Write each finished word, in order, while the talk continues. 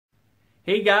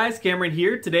Hey guys, Cameron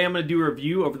here. Today I'm going to do a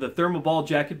review over the Thermoball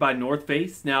jacket by North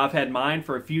Face. Now I've had mine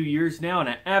for a few years now and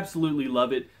I absolutely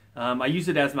love it. I use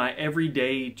it as my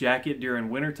everyday jacket during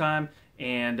wintertime,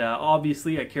 and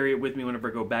obviously I carry it with me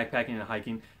whenever I go backpacking and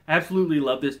hiking. Absolutely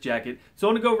love this jacket. So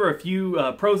I want to go over a few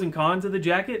pros and cons of the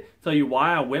jacket, tell you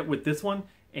why I went with this one,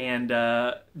 and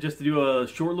just to do a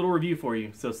short little review for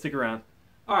you, so stick around.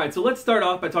 Alright, so let's start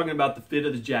off by talking about the fit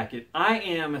of the jacket. I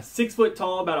am 6 foot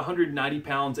tall, about 190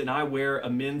 pounds, and I wear a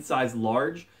men's size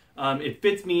large. It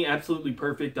fits me absolutely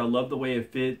perfect. I love the way it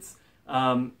fits.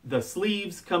 The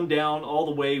sleeves come down all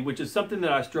the way, which is something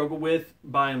that I struggle with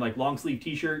buying like long sleeve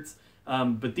t-shirts.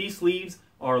 But these sleeves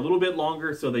are a little bit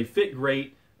longer, so they fit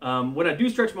great. When I do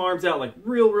stretch my arms out like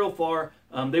real far,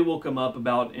 they will come up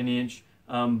about an inch.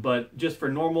 But just for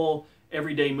normal,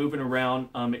 everyday moving around,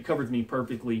 it covers me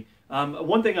perfectly.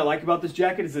 One thing I like about this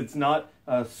jacket is it's not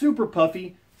super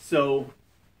puffy, so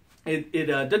it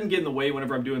doesn't get in the way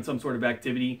whenever I'm doing some sort of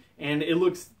activity, and it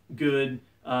looks good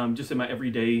just in my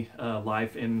everyday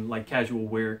life and like casual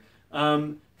wear.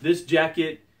 This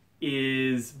jacket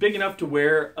is big enough to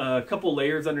wear a couple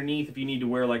layers underneath if you need to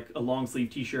wear like a long sleeve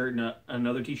t-shirt and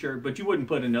another t-shirt, but you wouldn't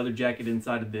put another jacket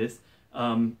inside of this.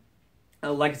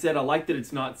 Like I said, I like that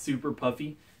it's not super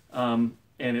puffy.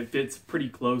 And it fits pretty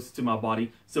close to my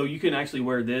body. So you can actually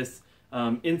wear this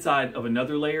inside of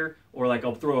another layer, or like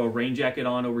I'll throw a rain jacket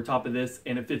on over top of this,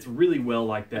 and it fits really well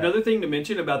like that. Another thing to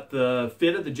mention about the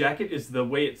fit of the jacket is the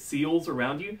way it seals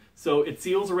around you. So it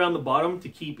seals around the bottom to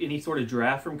keep any sort of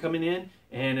draft from coming in,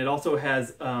 and it also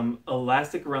has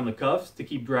elastic around the cuffs to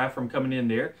keep draft from coming in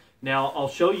there. Now I'll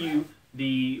show you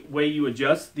the way you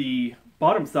adjust the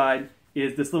bottom side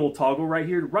is this little toggle right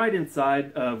here, right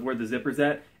inside of where the zipper's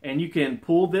at, and you can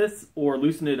pull this or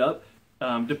loosen it up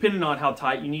depending on how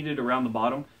tight you need it around the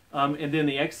bottom. And then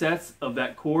the excess of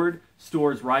that cord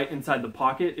stores right inside the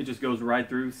pocket. It just goes right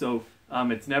through, so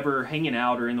it's never hanging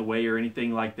out or in the way or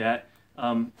anything like that.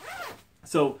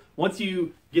 So once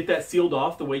you get that sealed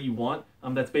off the way you want,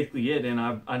 that's basically it, and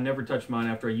I never touch mine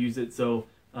after I use it. So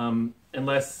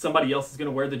unless somebody else is going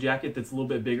to wear the jacket that's a little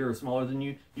bit bigger or smaller than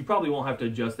you, you probably won't have to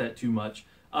adjust that too much.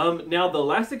 Now the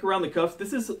elastic around the cuffs,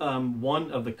 this is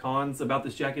one of the cons about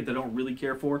this jacket that I don't really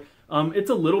care for. It's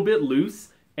a little bit loose,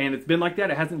 and it's been like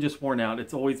that. It hasn't just worn out.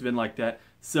 It's always been like that.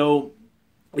 So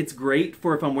it's great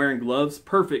for if I'm wearing gloves,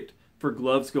 perfect for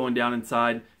gloves going down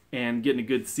inside and getting a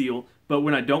good seal. But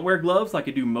when I don't wear gloves, like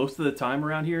I do most of the time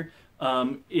around here,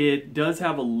 it does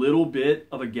have a little bit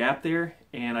of a gap there,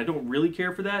 and I don't really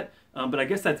care for that. But I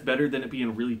guess that's better than it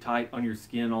being really tight on your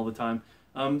skin all the time.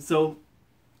 So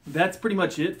that's pretty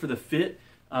much it for the fit.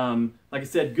 Like I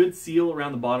said, good seal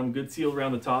around the bottom, good seal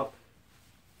around the top.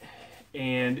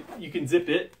 And you can zip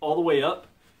it all the way up,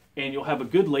 and you'll have a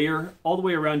good layer all the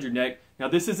way around your neck. Now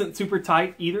this isn't super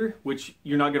tight either, which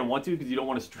you're not going to want to because you don't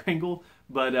want to strangle,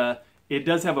 but it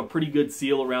does have a pretty good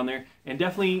seal around there. And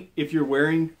definitely if you're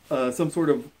wearing some sort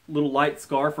of little light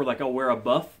scarf, or like I'll wear a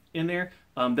buff in there,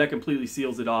 that completely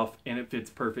seals it off and it fits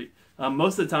perfect.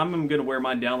 Most of the time I'm going to wear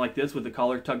mine down like this with the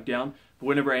collar tucked down. But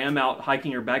whenever I am out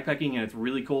hiking or backpacking and it's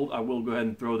really cold, I will go ahead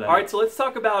and throw that. Alright, so let's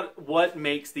talk about what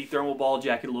makes the Thermoball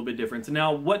jacket a little bit different. So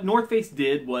now what North Face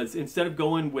did was, instead of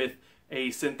going with a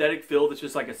synthetic fill that's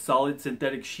just like a solid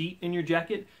synthetic sheet in your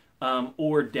jacket,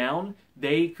 or down,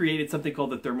 they created something called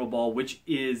the Thermoball, which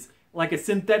is like a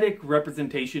synthetic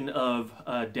representation of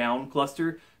down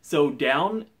cluster. So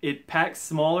down, it packs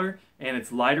smaller and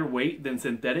it's lighter weight than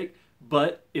synthetic,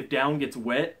 but if down gets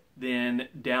wet, then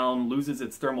down loses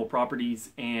its thermal properties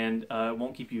and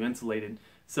won't keep you insulated.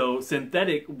 So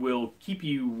synthetic will keep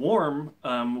you warm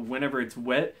whenever it's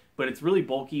wet, but it's really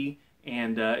bulky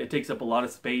and it takes up a lot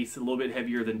of space, a little bit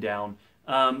heavier than down.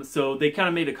 So they kind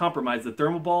of made a compromise. The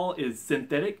Thermoball is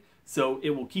synthetic, so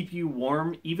it will keep you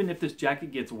warm even if this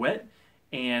jacket gets wet,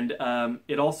 and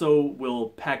it also will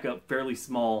pack up fairly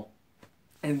small.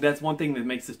 And that's one thing that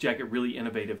makes this jacket really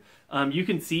innovative. You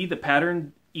can see the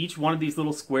pattern. Each one of these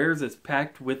little squares is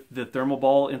packed with the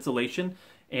Thermoball insulation,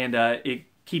 and it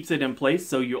keeps it in place,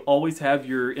 so you always have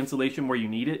your insulation where you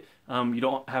need it. You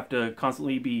don't have to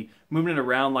constantly be moving it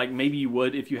around like maybe you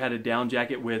would if you had a down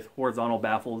jacket with horizontal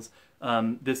baffles.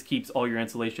 This keeps all your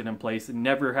insulation in place and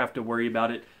never have to worry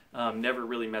about it, never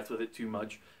really mess with it too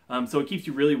much. So it keeps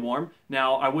you really warm.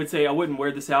 Now, I would say I wouldn't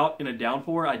wear this out in a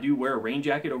downpour. I do wear a rain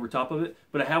jacket over top of it,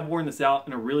 but I have worn this out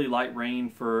in a really light rain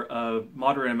for a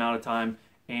moderate amount of time,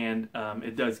 and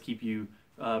it does keep you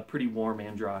pretty warm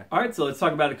and dry. Alright, so let's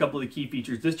talk about a couple of the key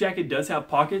features. This jacket does have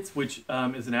pockets, which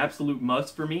is an absolute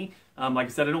must for me. Like I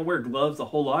said, I don't wear gloves a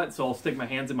whole lot, so I'll stick my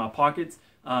hands in my pockets.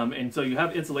 And so you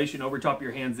have insulation over top of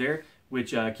your hands there.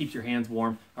 which keeps your hands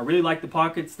warm. I really like the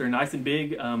pockets. They're nice and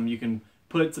big. You can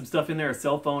put some stuff in there, a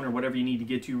cell phone or whatever you need to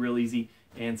get to real easy,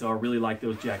 and so I really like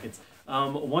those jackets.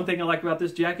 One thing I like about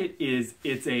this jacket is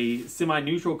it's a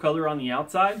semi-neutral color on the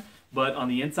outside, but on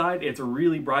the inside it's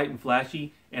really bright and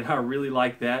flashy, and I really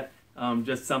like that.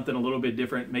 Just something a little bit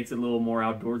different, makes it a little more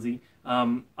outdoorsy.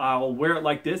 I'll wear it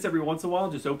like this every once in a while,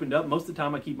 just opened up. Most of the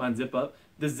time I keep mine zip up.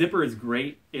 The zipper is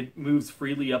great. It moves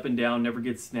freely up and down, never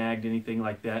gets snagged, anything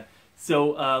like that.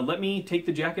 So let me take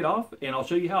the jacket off and I'll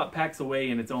show you how it packs away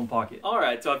in its own pocket.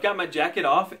 Alright, so I've got my jacket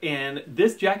off, and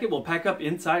this jacket will pack up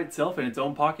inside itself in its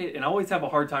own pocket, and I always have a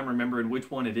hard time remembering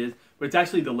which one it is, but it's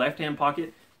actually the left-hand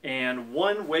pocket. And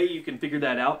one way you can figure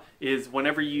that out is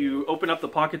whenever you open up the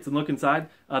pockets and look inside,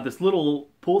 this little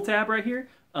pull tab right here,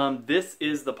 this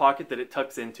is the pocket that it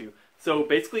tucks into. So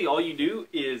basically all you do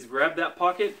is grab that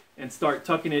pocket and start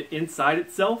tucking it inside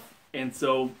itself, and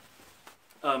so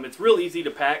it's real easy to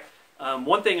pack.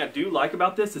 One thing I do like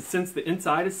about this is since the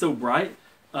inside is so bright,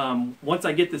 once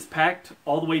I get this packed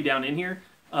all the way down in here,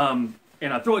 and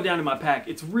I throw it down in my pack,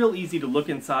 it's real easy to look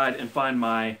inside and find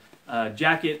my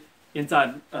jacket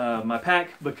inside my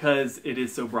pack because it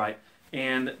is so bright.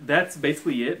 And that's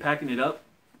basically it, packing it up.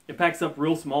 It packs up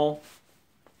real small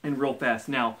and real fast.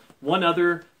 Now, one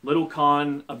other little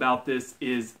con about this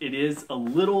is it is a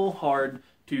little hard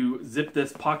to zip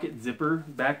this pocket zipper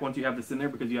back once you have this in there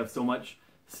because you have so much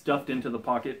stuffed into the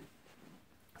pocket.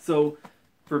 So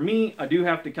for me, I do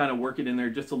have to kind of work it in there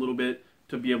just a little bit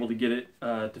to be able to get it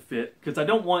to fit, because I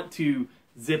don't want to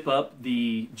zip up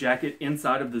the jacket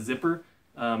inside of the zipper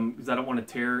because I don't want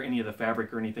to tear any of the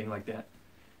fabric or anything like that.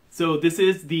 So this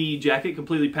is the jacket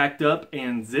completely packed up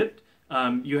and zipped.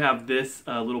 You have this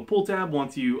little pull tab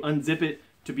once you unzip it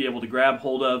to be able to grab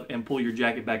hold of and pull your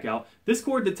jacket back out. This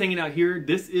cord that's hanging out here,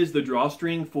 this is the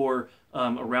drawstring for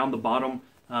around the bottom.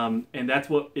 And that's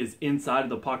what is inside of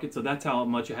the pocket, so that's how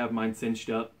much I have mine cinched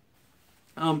up.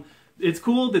 It's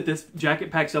cool that this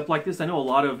jacket packs up like this. I know a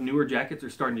lot of newer jackets are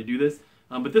starting to do this,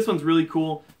 but this one's really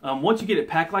cool. Once you get it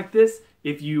packed like this,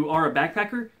 if you are a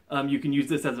backpacker, you can use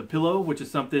this as a pillow, which is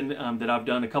something that I've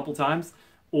done a couple times.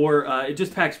 Or it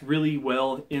just packs really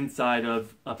well inside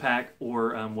of a pack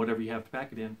or whatever you have to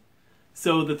pack it in.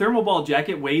 So the Thermoball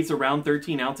jacket weighs around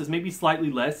 13 ounces, maybe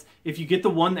slightly less. If you get the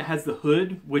one that has the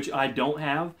hood, which I don't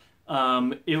have,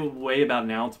 it will weigh about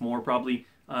an ounce more probably.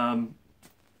 I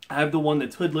have the one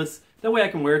that's hoodless. That way I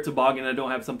can wear it toboggan and I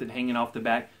don't have something hanging off the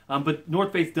back. But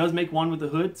North Face does make one with the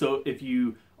hood, so if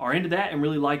you are into that and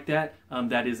really like that,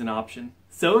 that is an option.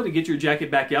 So to get your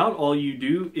jacket back out, all you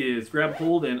do is grab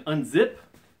hold and unzip.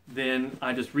 Then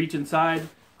I just reach inside,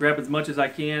 grab as much as I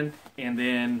can, and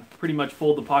then pretty much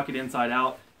fold the pocket inside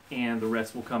out, and the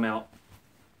rest will come out.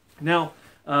 Now,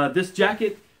 this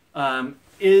jacket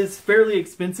is fairly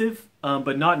expensive,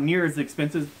 but not near as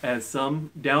expensive as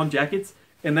some down jackets.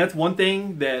 And that's one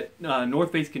thing that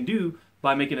North Face can do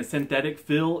by making a synthetic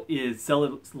fill, is sell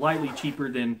it slightly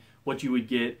cheaper than what you would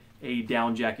get a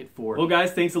down jacket for. Well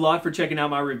guys, thanks a lot for checking out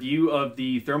my review of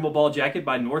the Thermoball jacket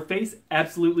by North Face.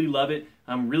 Absolutely love it.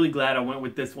 I'm really glad I went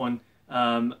with this one.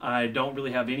 I don't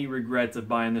really have any regrets of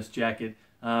buying this jacket.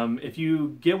 If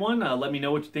you get one, let me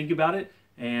know what you think about it,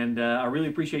 and I really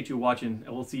appreciate you watching.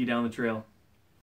 We'll see you down the trail.